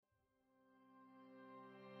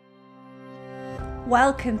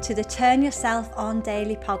Welcome to the Turn Yourself On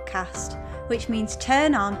Daily podcast, which means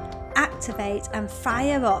turn on, activate and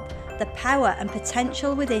fire up the power and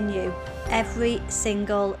potential within you every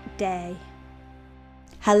single day.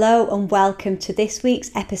 Hello and welcome to this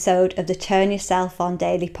week's episode of the Turn Yourself On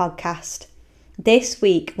Daily podcast. This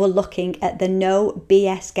week we're looking at the No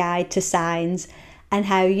BS Guide to Signs and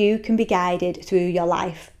how you can be guided through your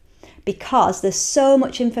life, because there's so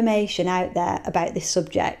much information out there about this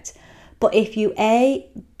subject. But if you A,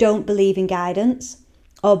 don't believe in guidance,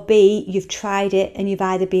 or B, you've tried it and you've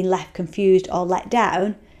either been left confused or let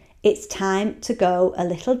down, it's time to go a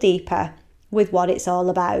little deeper with what it's all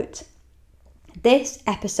about. This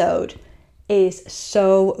episode is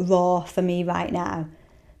so raw for me right now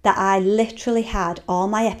that I literally had all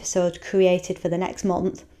my episodes created for the next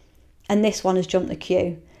month, and this one has jumped the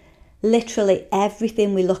queue. Literally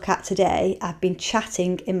everything we look at today, I've been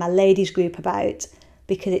chatting in my ladies group about,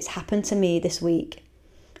 because it's happened to me this week.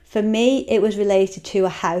 For me, it was related to a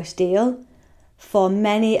house deal. For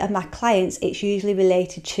many of my clients, it's usually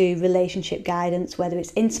related to relationship guidance, whether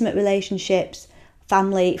it's intimate relationships,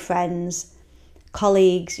 family, friends,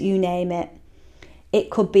 colleagues, you name it. It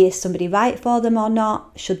could be, is somebody right for them or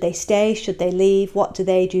not? Should they stay? Should they leave? What do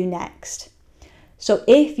they do next? So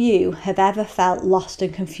if you have ever felt lost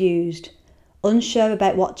and confused, unsure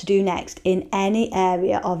about what to do next in any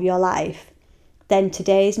area of your life, then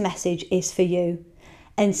today's message is for you.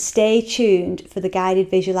 And stay tuned for the guided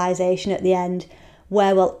visualization at the end,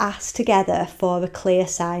 where we'll ask together for a clear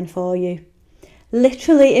sign for you.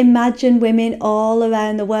 Literally imagine women all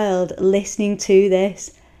around the world listening to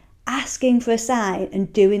this, asking for a sign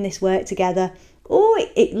and doing this work together. Oh,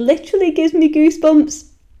 it literally gives me goosebumps.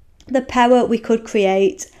 The power we could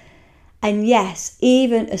create. And yes,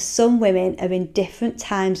 even as some women are in different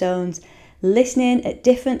time zones, listening at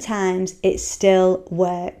different times, it still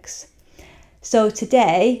works. So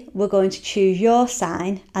today we're going to choose your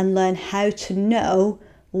sign and learn how to know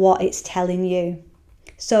what it's telling you.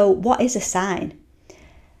 So what is a sign?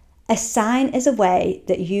 A sign is a way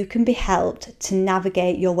that you can be helped to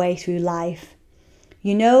navigate your way through life.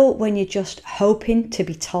 You know, when you're just hoping to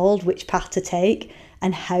be told which path to take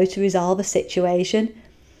and how to resolve a situation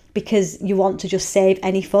because you want to just save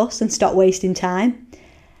any fuss and stop wasting time.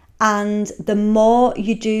 And the more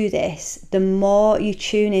you do this, the more you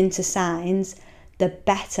tune into signs, the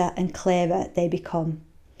better and clearer they become.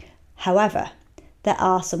 However, there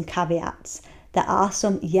are some caveats. There are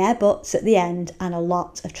some yeah buts at the end and a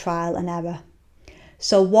lot of trial and error.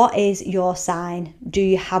 So what is your sign? Do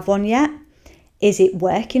you have one yet? Is it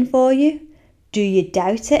working for you? Do you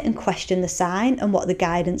doubt it and question the sign and what the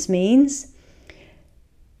guidance means?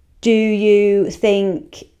 Do you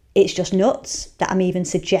think it's just nuts that I'm even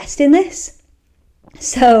suggesting this?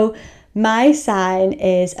 So my sign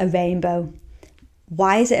is a rainbow.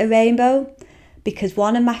 Why is it a rainbow? Because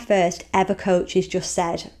one of my first ever coaches just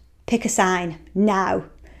said, pick a sign now.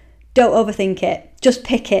 Don't overthink it. Just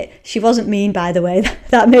pick it. She wasn't mean, by the way.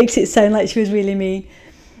 That makes it sound like she was really mean.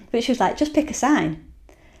 But she was like, just pick a sign.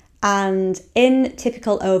 And in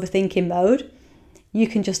typical overthinking mode, you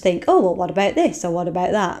can just think, oh, well, what about this or what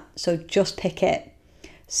about that? So just pick it.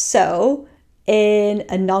 So in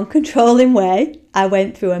a non-controlling way, I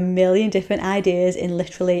went through a million different ideas in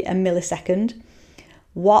literally a millisecond.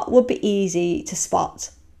 What would be easy to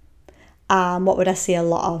spot? What would I see a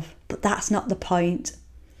lot of? But that's not the point.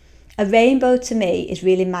 A rainbow to me is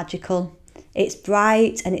really magical. It's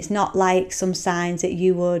bright and it's not like some signs that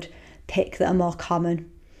you would pick that are more common.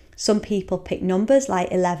 Some people pick numbers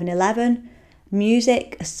like 1111,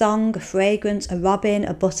 music, a song, a fragrance, a robin,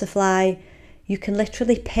 a butterfly. You can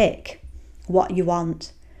literally pick what you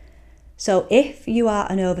want. So if you are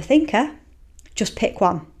an overthinker, just pick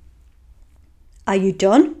one. Are you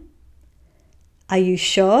done? Are you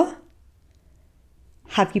sure?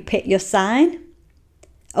 Have you picked your sign?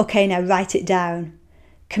 Okay, now write it down.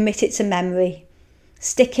 Commit it to memory.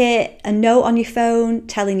 Stick a note on your phone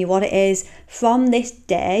telling you what it is. From this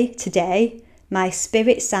day, today, my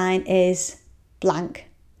spirit sign is blank.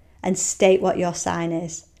 And state what your sign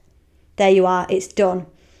is. There you are, it's done.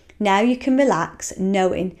 Now you can relax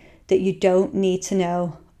knowing that you don't need to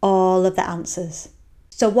know all of the answers.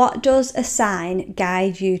 So what does a sign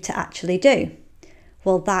guide you to actually do?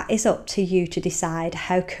 Well, that is up to you to decide.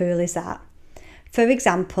 How cool is that? For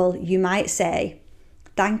example, you might say,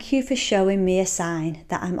 thank you for showing me a sign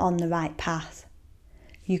that I'm on the right path.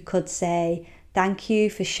 You could say, thank you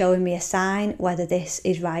for showing me a sign whether this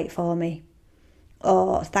is right for me.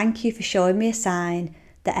 Or thank you for showing me a sign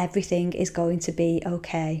that everything is going to be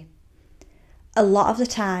okay. A lot of the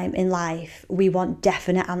time in life, we want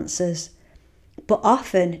definite answers, But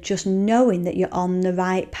often just knowing that you're on the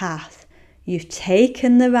right path, you've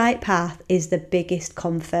taken the right path, is the biggest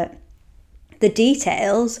comfort. The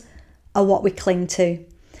details are what we cling to.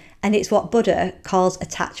 And it's what Buddha calls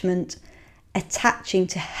attachment, attaching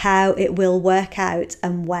to how it will work out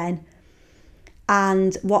and when,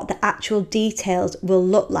 and what the actual details will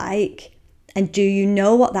look like. And do you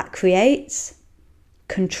know what that creates?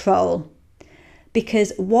 Control.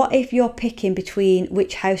 Because what if you're picking between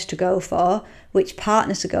which house to go for, which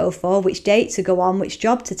partner to go for, which date to go on, which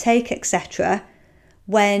job to take, etc.,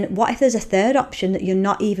 when what if there's a third option that you're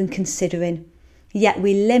not even considering? Yet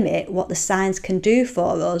we limit what the signs can do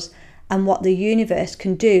for us and what the universe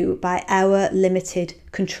can do by our limited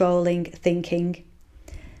controlling thinking.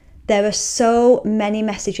 There are so many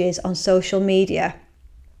messages on social media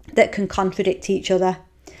that can contradict each other.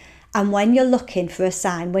 And when you're looking for a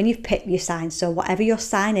sign, when you've picked your sign, so whatever your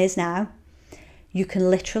sign is now, you can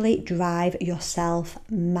literally drive yourself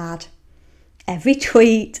mad. Every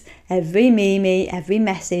tweet, every meme, every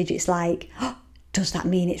message, it's like, oh, does that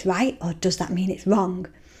mean it's right or does that mean it's wrong?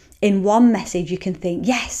 In one message, you can think,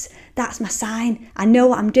 yes, that's my sign. I know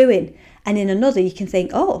what I'm doing. And in another, you can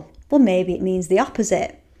think, oh, well, maybe it means the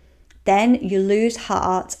opposite. Then you lose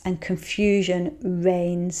heart and confusion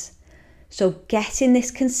reigns. So getting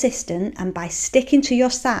this consistent and by sticking to your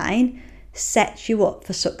sign sets you up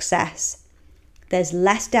for success. There's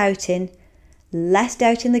less doubting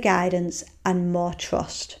the guidance and more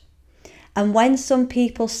trust. And when some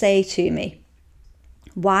people say to me,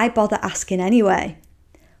 why bother asking anyway?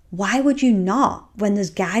 Why would you not when there's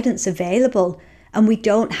guidance available and we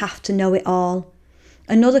don't have to know it all?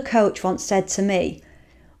 Another coach once said to me,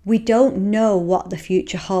 we don't know what the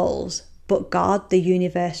future holds, but God, the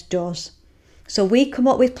universe, does. So we come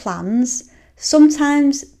up with plans.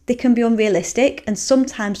 Sometimes they can be unrealistic and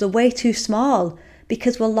sometimes they're way too small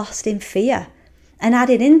because we're lost in fear. And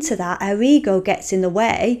added into that, our ego gets in the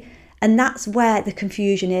way, and that's where the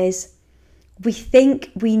confusion is. We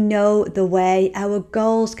think we know the way. Our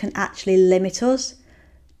goals can actually limit us.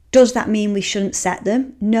 Does that mean we shouldn't set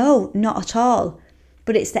them? No, not at all.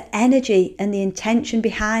 But it's the energy and the intention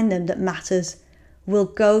behind them that matters. We'll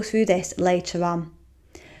go through this later on.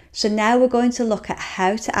 So now we're going to look at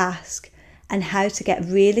how to ask and how to get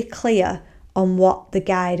really clear on what the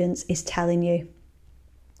guidance is telling you.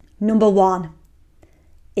 Number 1,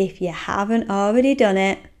 if you haven't already done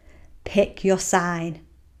it, pick your sign.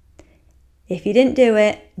 If you didn't do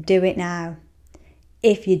it now.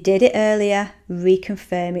 If you did it earlier,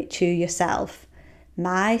 reconfirm it to yourself.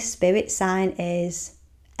 My spirit sign is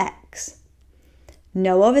X.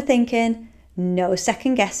 No overthinking, no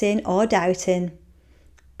second guessing or doubting.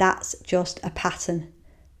 That's just a pattern.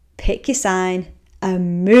 Pick your sign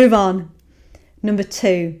and move on. Number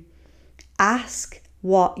 2, ask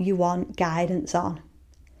what you want guidance on.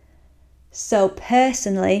 So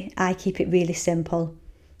personally, I keep it really simple.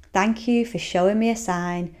 Thank you for showing me a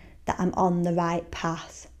sign that I'm on the right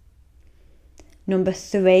path. Number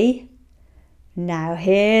 3, now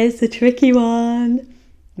here's the tricky one.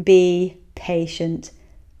 Be patient.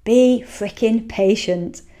 Be freaking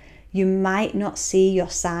patient. You might not see your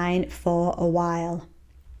sign for a while.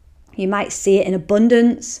 You might see it in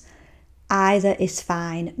abundance. Either is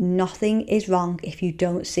fine. Nothing is wrong if you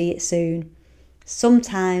don't see it soon.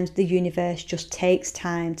 Sometimes the universe just takes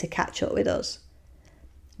time to catch up with us.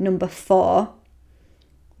 Number 4,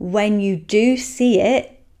 when you do see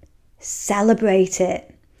it, celebrate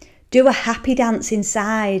it. Do a happy dance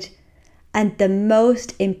inside. And the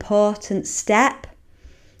most important step,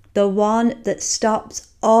 the one that stops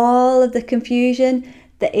all of the confusion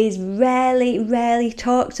that is rarely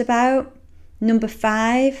talked about. Number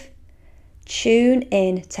 5, tune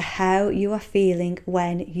in to how you are feeling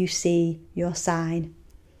when you see your sign.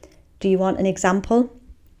 Do you want an example?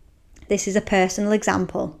 This is a personal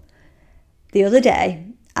example. The other day,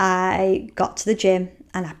 I got to the gym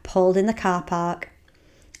and I pulled in the car park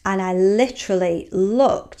and I literally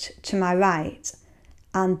looked to my right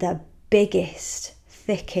and the biggest,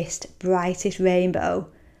 thickest, brightest rainbow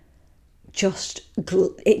just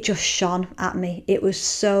shone at me. It was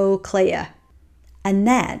so clear. And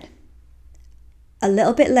then a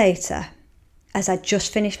little bit later, as I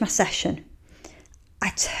just finished my session, I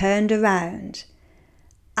turned around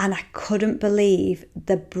and I couldn't believe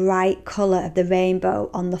the bright colour of the rainbow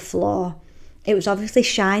on the floor. It was obviously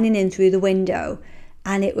shining in through the window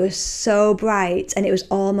and it was so bright and it was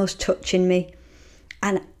almost touching me.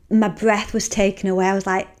 And my breath was taken away. I was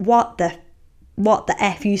like, what the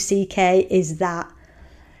F-U-C-K is that?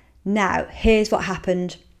 Now, here's what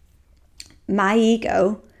happened. My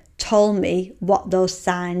ego told me what those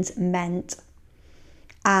signs meant.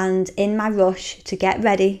 And in my rush to get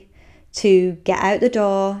ready, to get out the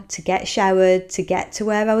door, to get showered, to get to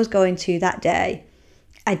where I was going to that day,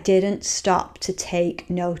 I didn't stop to take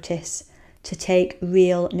notice, to take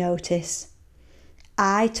real notice.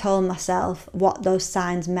 I told myself what those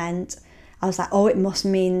signs meant. I was like, oh, it must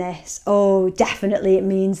mean this. Oh, definitely it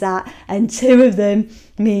means that. And two of them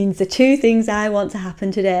means the two things I want to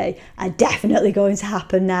happen today are definitely going to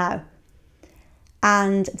happen now.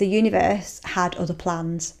 And the universe had other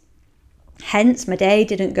plans. Hence, my day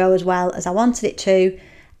didn't go as well as I wanted it to,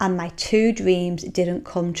 and my two dreams didn't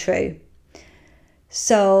come true.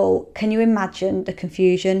 So, can you imagine the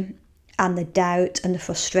confusion and the doubt and the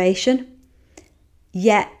frustration?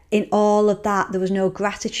 Yet, in all of that, there was no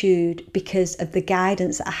gratitude because of the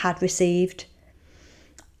guidance that I had received.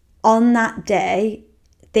 On that day,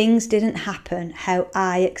 things didn't happen how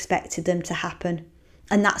I expected them to happen.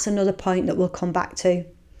 And that's another point that we'll come back to.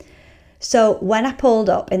 So when I pulled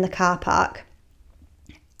up in the car park,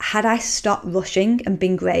 had I stopped rushing and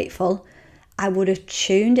been grateful, I would have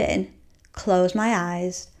tuned in, closed my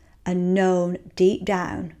eyes, and known deep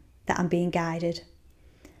down that I'm being guided.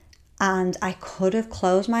 And I could have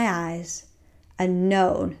closed my eyes and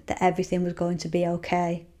known that everything was going to be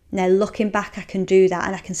okay. Now, looking back, I can do that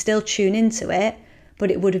and I can still tune into it,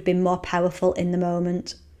 but it would have been more powerful in the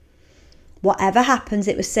moment. Whatever happens,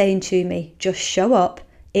 it was saying to me, just show up,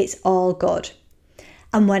 it's all good.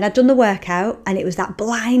 And when I'd done the workout and it was that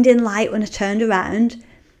blinding light when I turned around,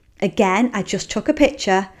 again, I just took a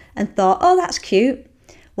picture and thought, oh, that's cute.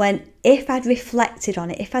 When if I'd reflected on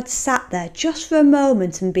it, if I'd sat there just for a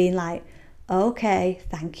moment and been like, okay,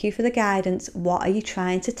 thank you for the guidance. What are you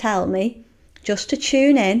trying to tell me? Just to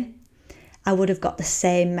tune in, I would have got the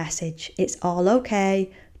same message. It's all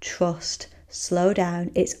okay. Trust. Slow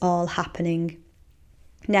down. It's all happening.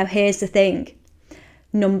 Now, here's the thing.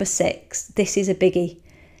 Number 6, this is a biggie.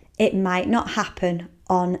 It might not happen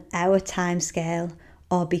on our timescale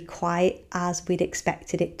or be quite as we'd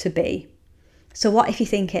expected it to be. So what if you're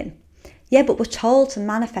thinking, yeah, but we're told to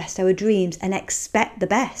manifest our dreams and expect the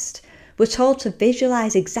best. We're told to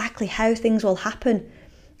visualize exactly how things will happen.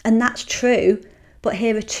 And that's true, but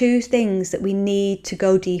here are 2 things that we need to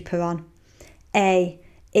go deeper on. A,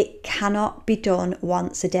 it cannot be done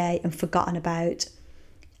once a day and forgotten about.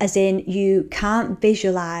 As in, you can't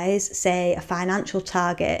visualize, say, a financial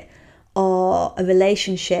target or a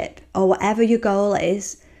relationship or whatever your goal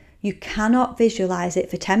is. You cannot visualize it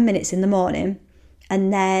for 10 minutes in the morning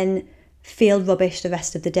and then feel rubbish the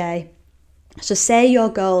rest of the day. So say your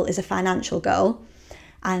goal is a financial goal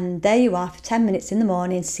and there you are for 10 minutes in the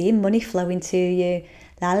morning, seeing money flowing to you,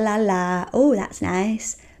 la la la, oh, that's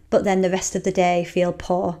nice. But then the rest of the day feel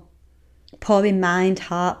poor. Poor in mind,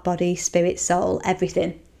 heart, body, spirit, soul,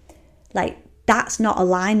 everything. Like, that's not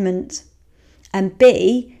alignment. And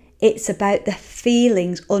B, it's about the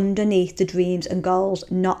feelings underneath the dreams and goals,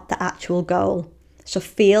 not the actual goal. So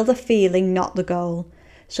feel the feeling, not the goal.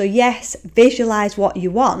 So yes, visualize what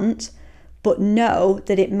you want, but know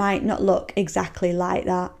that it might not look exactly like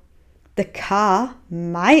that. The car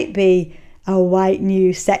might be a white,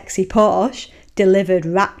 new, sexy Porsche, delivered,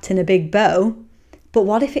 wrapped in a big bow, but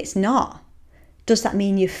what if it's not? Does that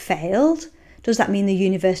mean you've failed? Does that mean the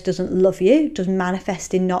universe doesn't love you? Does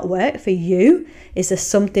manifesting not work for you? Is there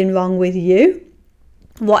something wrong with you?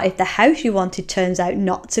 What if the house you wanted turns out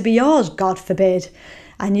not to be yours, God forbid,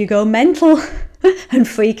 and you go mental and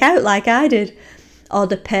freak out like I did? Or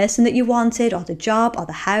the person that you wanted, or the job, or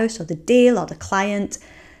the house, or the deal, or the client.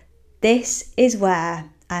 This is where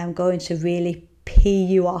I am going to really pee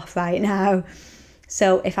you off right now.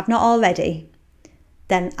 So if I've not already,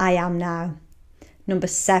 then I am now. Number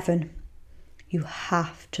 7. You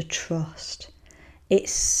have to trust.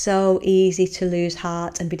 It's so easy to lose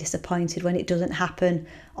heart and be disappointed when it doesn't happen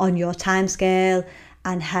on your timescale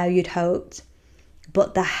and how you'd hoped.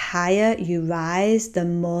 But the higher you rise, the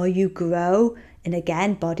more you grow. And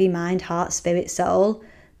again, body, mind, heart, spirit, soul,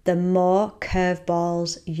 the more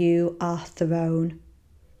curveballs you are thrown.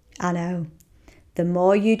 I know. The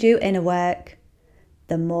more you do inner work,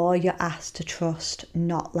 the more you're asked to trust,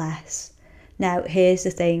 not less. Now, here's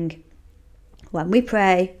the thing. When we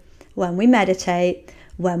pray, when we meditate,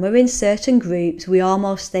 when we're in certain groups, we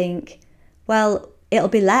almost think, well, it'll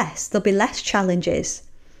be less. There'll be less challenges.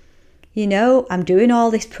 You know, I'm doing all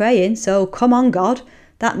this praying, so come on, God.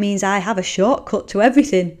 That means I have a shortcut to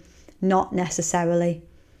everything. Not necessarily.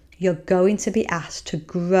 You're going to be asked to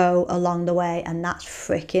grow along the way, and that's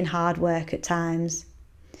freaking hard work at times.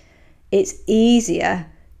 It's easier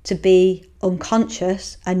to be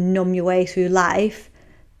unconscious and numb your way through life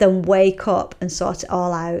than wake up and sort it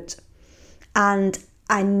all out. And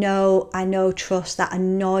I know, trust, that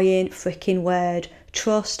annoying freaking word.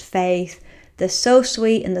 Trust, faith. They're so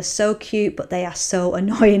sweet and they're so cute, but they are so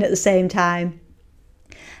annoying at the same time.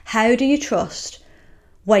 How do you trust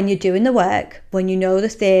when you're doing the work, when you know the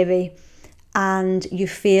theory, and you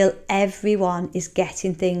feel everyone is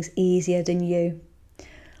getting things easier than you?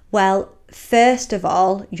 Well, first of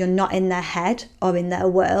all, you're not in their head or in their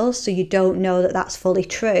world, so you don't know that that's fully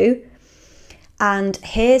true. And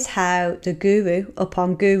here's how the guru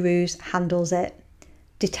upon gurus handles it.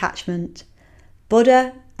 Detachment.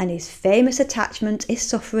 Buddha and his famous attachment is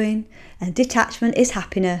suffering and detachment is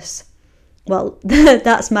happiness. Well,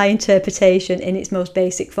 that's my interpretation in its most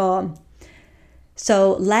basic form.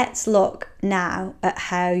 So let's look now at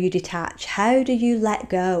how you detach. How do you let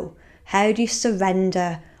go? How do you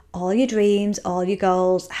surrender all your dreams, all your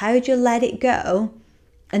goals? How do you let it go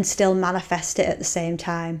and still manifest it at the same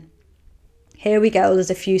time? Here we go,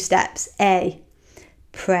 there's a few steps. A,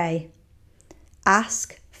 pray.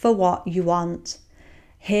 Ask for what you want.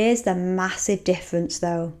 Here's the massive difference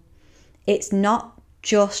though. It's not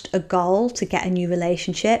just a goal to get a new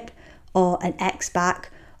relationship or an ex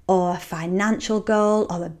back or a financial goal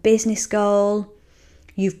or a business goal.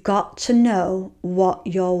 You've got to know what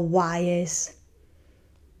your why is.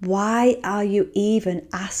 Why are you even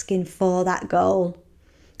asking for that goal?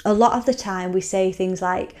 A lot of the time we say things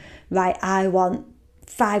like, right, I want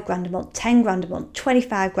 5 grand a month, 10 grand a month,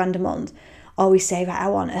 25 grand a month. Or we say, right, I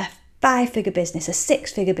want a 5-figure business, a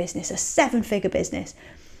 6-figure business, a 7-figure business.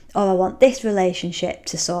 Or I want this relationship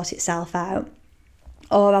to sort itself out.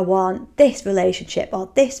 Or I want this relationship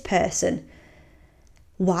or this person.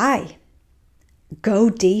 Why? Go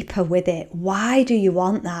deeper with it. Why do you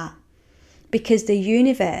want that? Because the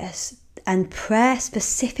universe, and prayer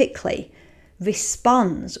specifically,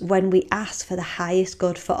 responds when we ask for the highest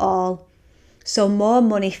good for all. So more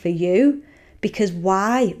money for you, because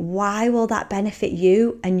why? Why will that benefit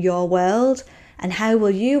you and your world? And how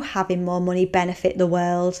will you having more money benefit the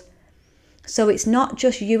world? So it's not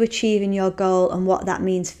just you achieving your goal and what that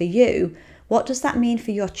means for you. What does that mean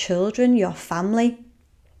for your children, your family,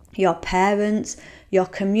 your parents, your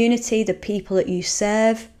community, the people that you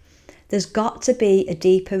serve? There's got to be a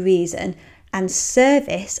deeper reason, and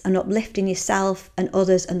service and uplifting yourself and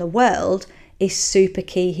others and the world is super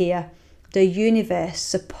key here. The universe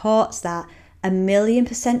supports that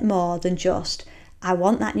 1,000,000% more than just, I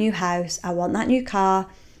want that new house, I want that new car,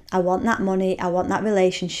 I want that money, I want that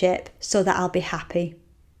relationship so that I'll be happy.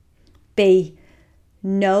 B,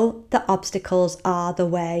 know that obstacles are the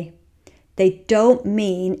way. They don't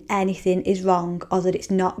mean anything is wrong or that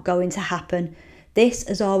it's not going to happen. This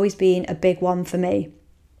has always been a big one for me.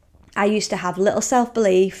 I used to have little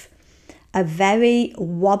self-belief, a very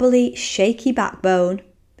wobbly, shaky backbone,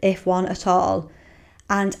 if one at all,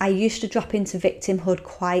 and I used to drop into victimhood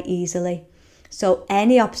quite easily. So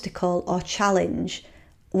any obstacle or challenge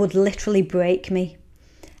would literally break me,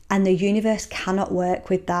 and the universe cannot work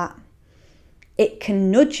with that. It can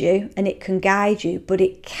nudge you and it can guide you, but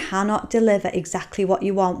it cannot deliver exactly what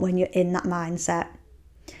you want when you're in that mindset.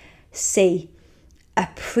 C,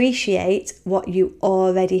 appreciate what you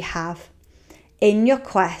already have. In your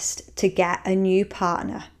quest to get a new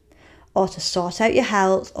partner, or to sort out your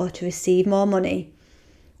health, or to receive more money,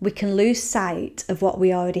 we can lose sight of what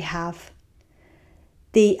we already have.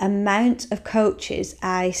 The amount of coaches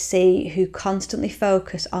I see who constantly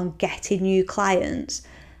focus on getting new clients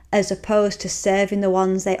as opposed to serving the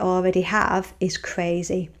ones they already have is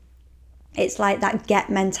crazy. It's like that get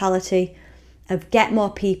mentality of get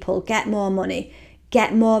more people, get more money,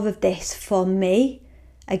 get more of this for me.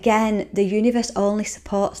 Again, the universe only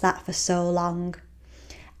supports that for so long.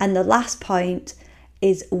 And the last point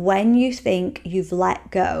is when you think you've let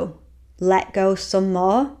go some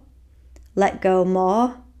more, let go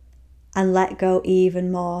more, and let go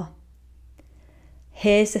even more.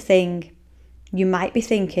 Here's the thing, you might be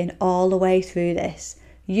thinking all the way through this,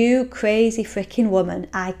 you crazy freaking woman,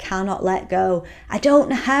 I cannot let go. I don't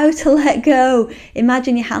know how to let go.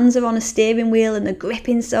 Imagine your hands are on a steering wheel and they're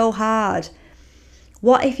gripping so hard.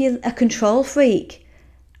 What if you're a control freak,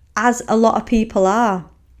 as a lot of people are?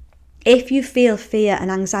 If you feel fear and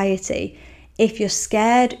anxiety, if you're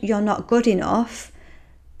scared you're not good enough,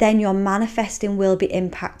 then your manifesting will be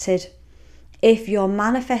impacted. If you're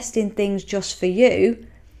manifesting things just for you,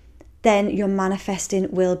 then your manifesting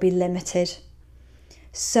will be limited.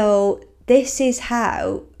 So this is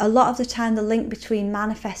how, a lot of the time, the link between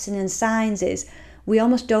manifesting and signs is we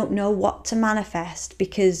almost don't know what to manifest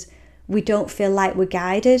because we don't feel like we're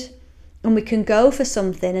guided. And we can go for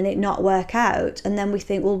something and it not work out. And then we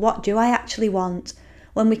think, well, what do I actually want?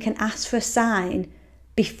 When we can ask for a sign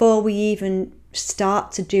before we even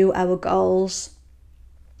start to do our goals.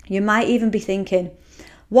 You might even be thinking,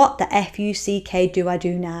 what the FUCK do I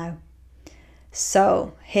do now?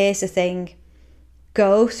 So here's the thing.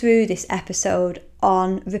 Go through this episode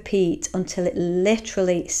on repeat until it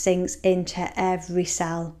literally sinks into every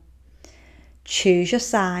cell. Choose your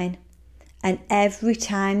sign, and every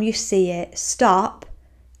time you see it, stop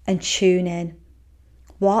and tune in.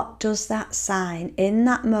 What does that sign in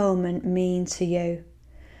that moment mean to you?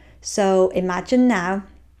 So imagine now,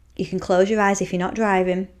 you can close your eyes if you're not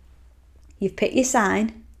driving. You've picked your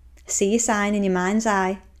sign, see your sign in your mind's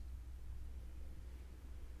eye.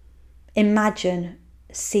 Imagine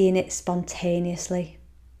seeing it spontaneously.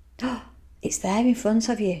 Oh, it's there in front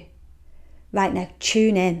of you. Right now,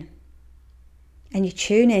 tune in. And you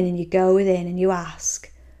tune in and you go within and you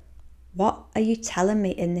ask, what are you telling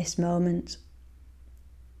me in this moment?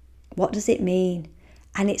 What does it mean?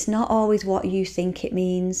 And it's not always what you think it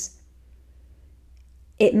means.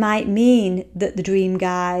 It might mean that the dream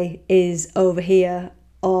guy is over here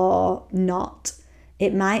or not.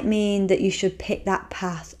 It might mean that you should pick that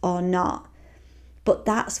path or not. But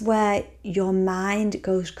that's where your mind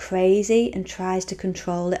goes crazy and tries to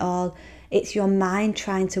control it all. It's your mind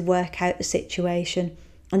trying to work out the situation.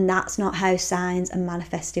 And that's not how signs and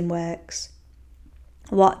manifesting works.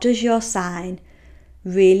 What does your sign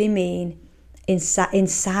really mean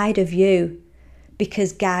inside of you?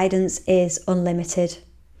 Because guidance is unlimited.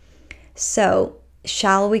 So,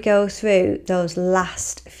 shall we go through those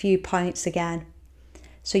last few points again?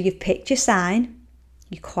 So you've picked your sign.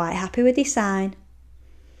 You're quite happy with your sign.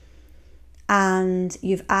 And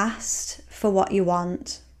you've asked for what you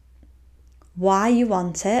want, why you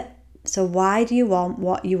want it. So why do you want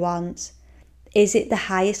what you want? Is it the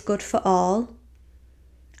highest good for all?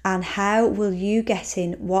 And how will you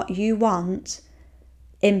getting what you want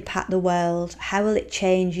impact the world? How will it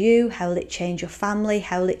change you? How will it change your family?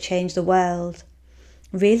 How will it change the world?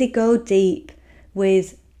 Really go deep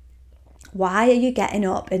with why are you getting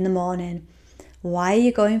up in the morning? Why are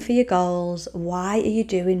you going for your goals? Why are you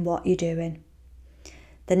doing what you're doing?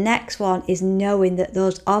 The next one is knowing that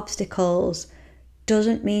those obstacles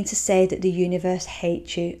doesn't mean to say that the universe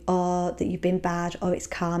hates you or that you've been bad or it's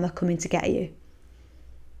karma coming to get you.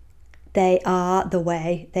 They are the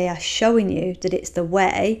way. They are showing you that it's the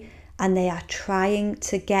way, and they are trying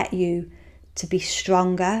to get you to be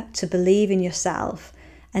stronger, to believe in yourself,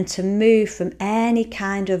 and to move from any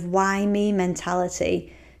kind of why me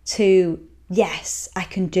mentality to yes, I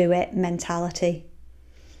can do it mentality.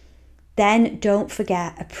 Then don't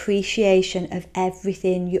forget appreciation of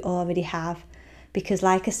everything you already have. Because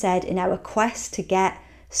like I said, in our quest to get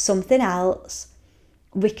something else,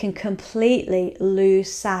 we can completely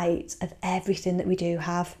lose sight of everything that we do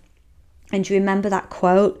have. And do you remember that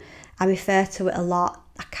quote? I refer to it a lot.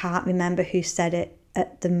 I can't remember who said it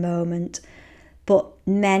at the moment. But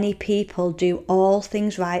many people do all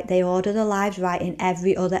things right. They order their lives right in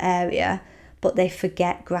every other area, but they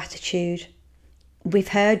forget gratitude. We've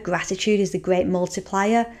heard gratitude is the great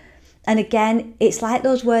multiplier. And again, it's like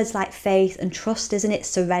those words like faith and trust, isn't it?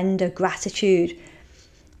 Surrender, gratitude.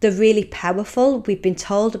 They're really powerful. We've been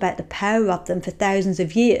told about the power of them for thousands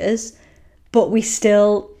of years, but we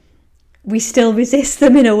still resist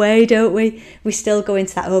them in a way, don't we? We still go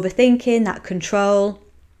into that overthinking, that control.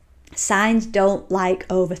 Signs don't like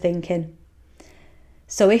overthinking.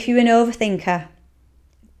 So if you're an overthinker,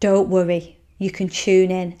 don't worry. You can tune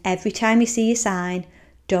in every time you see your sign.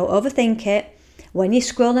 Don't overthink it. When you're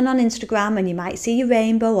scrolling on Instagram and you might see your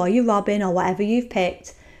rainbow or your robin or whatever you've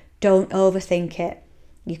picked, don't overthink it.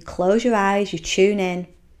 You close your eyes, you tune in.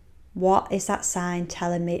 What is that sign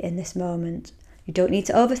telling me in this moment? You don't need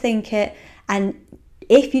to overthink it. And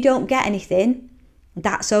if you don't get anything,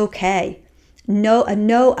 that's okay. A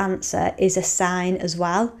no answer is a sign as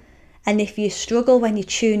well. And if you struggle when you're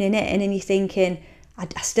tuning in and you're thinking, I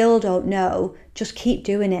still don't know, just keep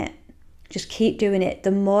doing it. Just keep doing it.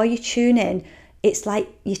 The more you tune in, it's like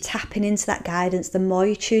you're tapping into that guidance. The more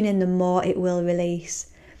you tune in, the more it will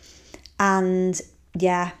release. And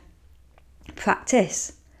yeah,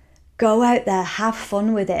 practice. Go out there, have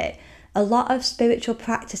fun with it. A lot of spiritual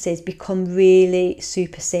practices become really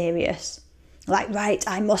super serious. Like, right,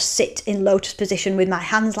 I must sit in lotus position with my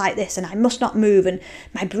hands like this, and I must not move, and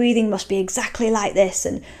my breathing must be exactly like this.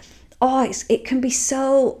 And it can be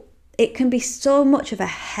so much of a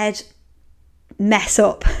head mess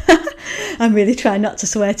up. I'm really trying not to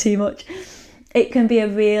swear too much. It can be a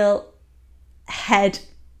real head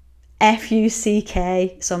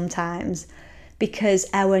FUCK sometimes, because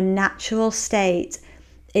our natural state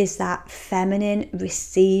is that feminine,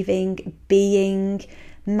 receiving, being,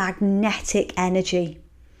 magnetic energy.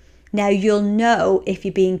 Now, you'll know if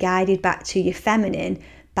you're being guided back to your feminine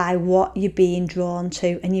by what you're being drawn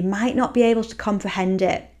to, and you might not be able to comprehend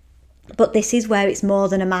it. But this is where it's more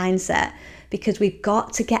than a mindset, because we've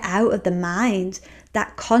got to get out of the mind,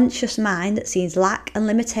 that conscious mind that sees lack and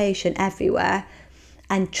limitation everywhere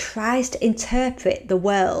and tries to interpret the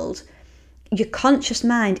world. Your conscious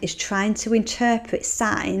mind is trying to interpret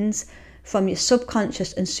signs from your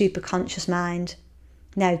subconscious and superconscious mind.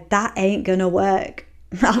 Now, that ain't gonna work.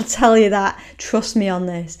 I'll tell you that. Trust me on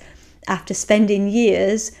this. After spending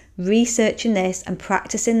years researching this and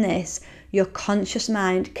practicing this, your conscious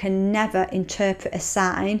mind can never interpret a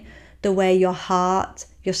sign the way your heart,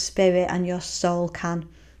 your spirit, and your soul can.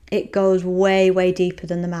 It goes way, way deeper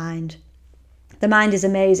than the mind. The mind is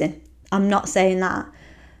amazing. I'm not saying that.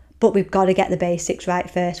 But we've got to get the basics right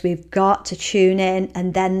first. We've got to tune in,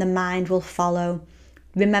 and then the mind will follow.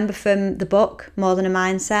 Remember from the book, More Than a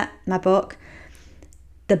Mindset, my book,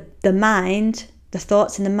 the mind, the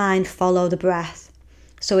thoughts in the mind follow the breath.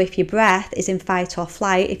 So if your breath is in fight or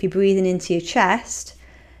flight, if you're breathing into your chest,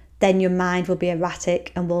 then your mind will be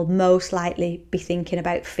erratic and will most likely be thinking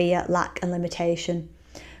about fear, lack and limitation.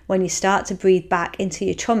 When you start to breathe back into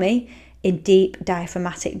your tummy in deep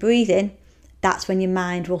diaphragmatic breathing, that's when your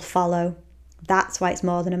mind will follow. That's why it's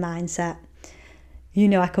more than a mindset. You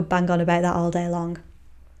know I could bang on about that all day long.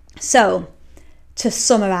 So, to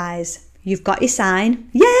summarise, you've got your sign.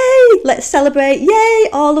 Yay! Let's celebrate. Yay!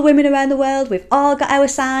 All the women around the world, we've all got our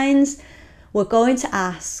signs. We're going to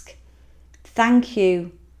ask, thank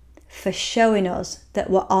you for showing us that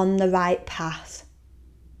we're on the right path.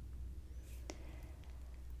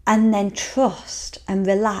 And then trust and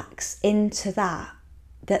relax into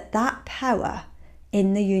that power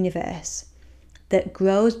in the universe that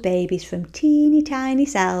grows babies from teeny tiny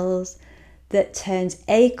cells, that turns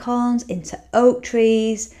acorns into oak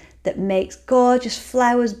trees, that makes gorgeous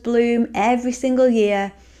flowers bloom every single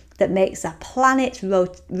year, that makes our planets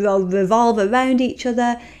revolve around each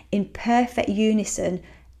other in perfect unison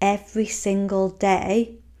every single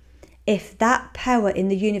day. If that power in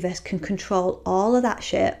the universe can control all of that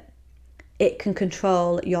shit, it can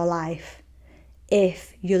control your life.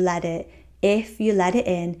 If you let it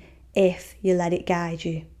in, if you let it guide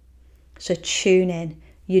you. So tune in.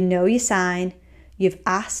 You know your sign. You've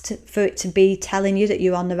asked for it to be telling you that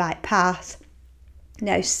you're on the right path.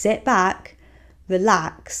 Now sit back,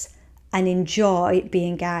 relax, and enjoy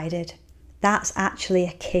being guided. That's actually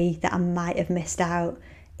a key that I might have missed out.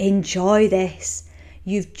 Enjoy this.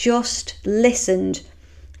 You've just listened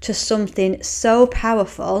to something so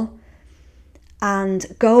powerful, and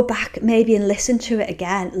go back maybe and listen to it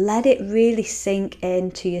again. Let it really sink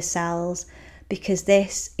into your cells, because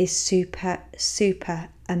this is super, super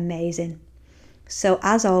amazing. So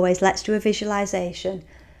as always, let's do a visualization.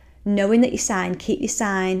 Knowing that your sign, keep your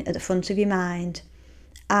sign at the front of your mind,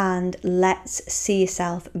 and let's see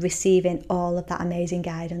yourself receiving all of that amazing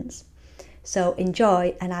guidance. So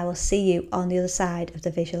enjoy, and I will see you on the other side of the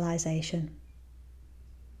visualization.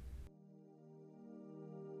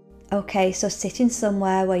 Okay, so sitting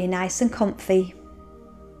somewhere where you're nice and comfy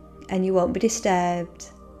and you won't be disturbed,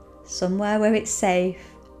 somewhere where it's safe,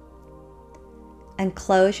 and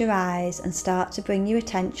close your eyes and start to bring your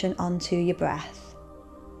attention onto your breath.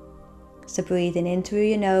 So breathing in through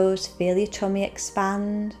your nose, feel your tummy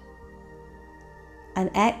expand, and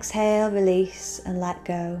exhale, release and let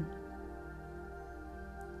go.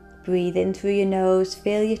 Breathe in through your nose,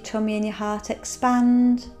 feel your tummy and your heart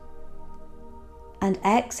expand, and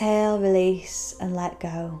exhale, release and let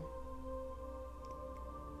go.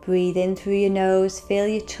 Breathe in through your nose, feel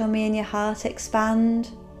your tummy and your heart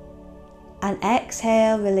expand, and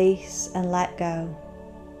exhale, release and let go.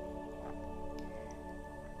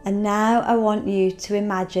 And now I want you to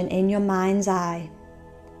imagine in your mind's eye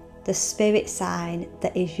the spirit sign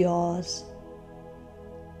that is yours,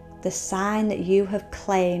 the sign that you have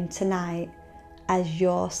claimed tonight as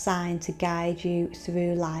your sign to guide you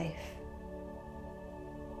through life.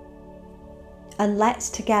 And let's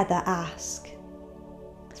together ask,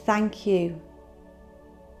 thank you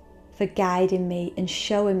for guiding me and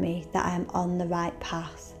showing me that I am on the right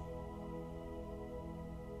path.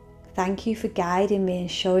 Thank you for guiding me and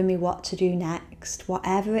showing me what to do next.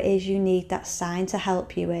 Whatever it is you need that sign to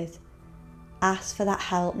help you with, ask for that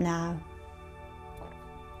help now.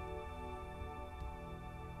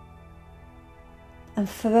 And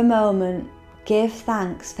for a moment, give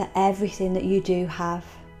thanks for everything that you do have.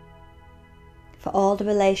 For all the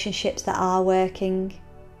relationships that are working,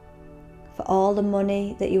 for all the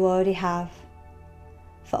money that you already have,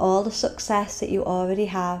 for all the success that you already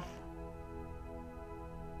have.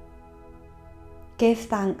 Give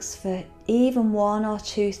thanks for even 1 or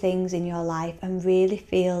 2 things in your life and really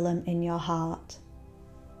feel them in your heart.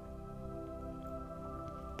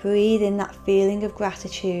 Breathe in that feeling of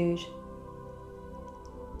gratitude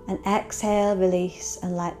and exhale, release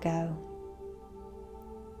and let go.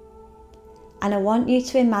 And I want you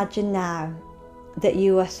to imagine now that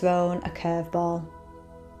you are thrown a curveball.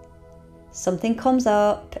 Something comes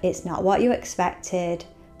up, it's not what you expected,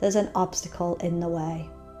 there's an obstacle in the way.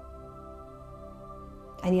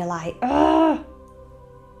 And you're like,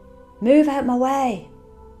 move out my way.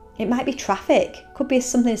 It might be traffic, could be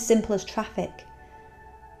something as simple as traffic.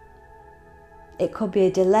 It could be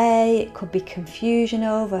a delay, it could be confusion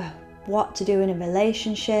over what to do in a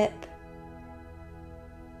relationship.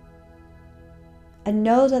 And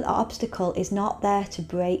know that the obstacle is not there to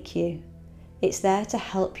break you, it's there to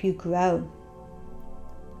help you grow.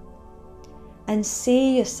 And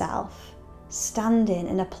see yourself standing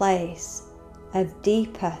in a place of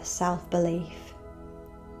deeper self-belief.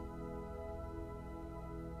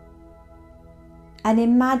 And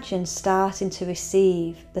imagine starting to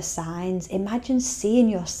receive the signs. Imagine seeing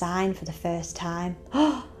your sign for the first time.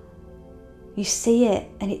 You see it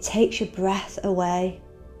and it takes your breath away.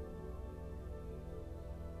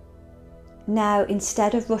 Now,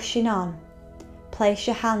 instead of rushing on, place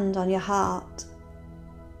your hand on your heart.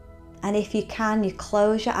 And if you can, you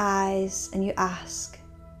close your eyes and you ask,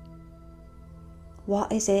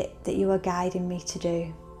 what is it that you are guiding me to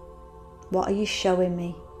do? What are you showing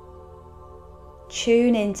me?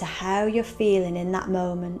 Tune into how you're feeling in that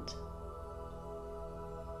moment.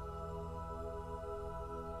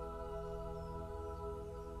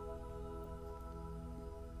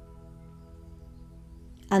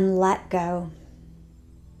 And let go.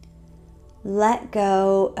 Let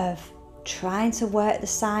go of trying to work the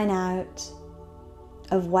sign out,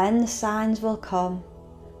 of when the signs will come,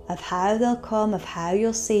 of how they'll come, of how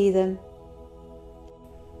you'll see them.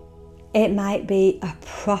 It might be a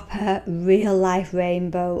proper real life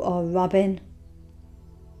rainbow or robin.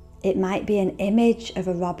 It might be an image of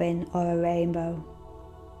a robin or a rainbow.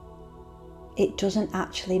 It doesn't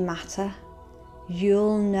actually matter.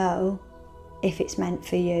 You'll know if it's meant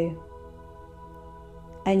for you.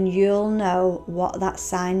 And you'll know what that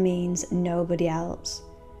sign means, nobody else.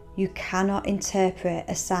 You cannot interpret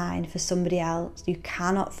a sign for somebody else. You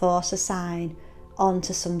cannot force a sign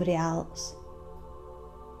onto somebody else.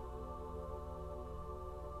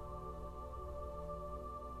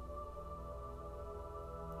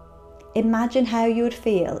 Imagine how you would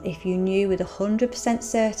feel if you knew with 100%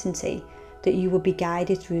 certainty that you would be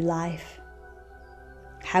guided through life.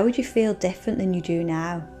 How would you feel different than you do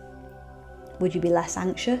now? Would you be less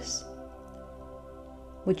anxious?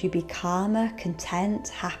 Would you be calmer, content,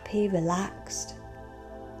 happy, relaxed?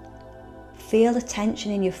 Feel the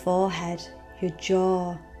tension in your forehead, your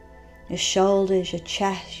jaw, your shoulders, your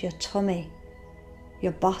chest, your tummy,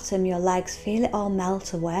 your bottom, your legs. Feel it all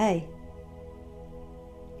melt away.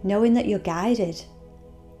 Knowing that you're guided,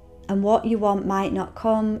 and what you want might not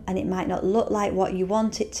come, and it might not look like what you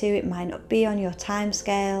want it to, it might not be on your time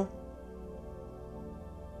scale.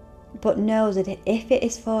 But know that if it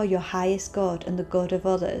is for your highest good and the good of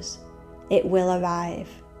others, it will arrive.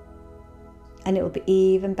 And it will be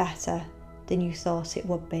even better than you thought it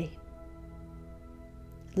would be.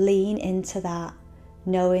 Lean into that,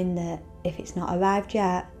 knowing that if it's not arrived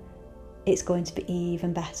yet, it's going to be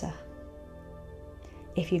even better.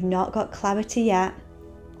 If you've not got clarity yet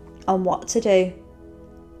on what to do,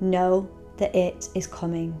 know that it is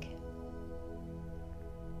coming.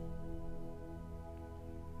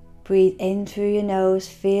 Breathe in through your nose,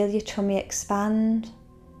 feel your tummy expand,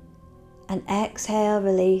 and exhale,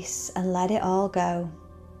 release, and let it all go.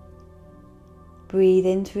 Breathe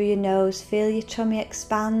in through your nose, feel your tummy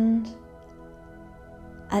expand,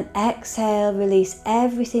 and exhale, release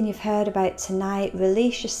everything you've heard about tonight.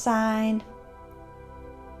 Release your sign,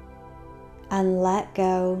 and let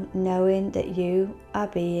go, knowing that you are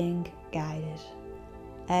being guided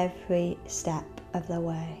every step of the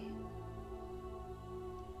way.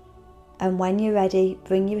 And when you're ready,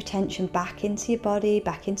 bring your attention back into your body,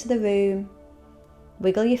 back into the room.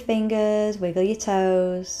 Wiggle your fingers, wiggle your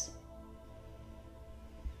toes.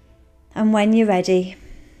 And when you're ready,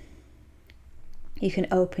 you can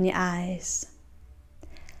open your eyes.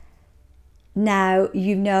 Now,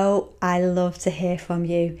 you know I love to hear from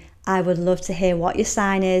you. I would love to hear what your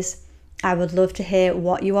sign is. I would love to hear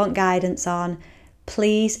what you want guidance on.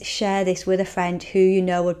 Please share this with a friend who you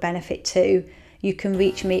know would benefit too. You can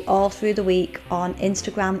reach me all through the week on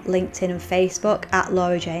Instagram, LinkedIn and Facebook at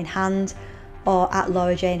Laura Jane Hand or at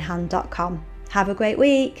laurajanehand.com. Have a great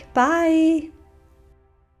week. Bye.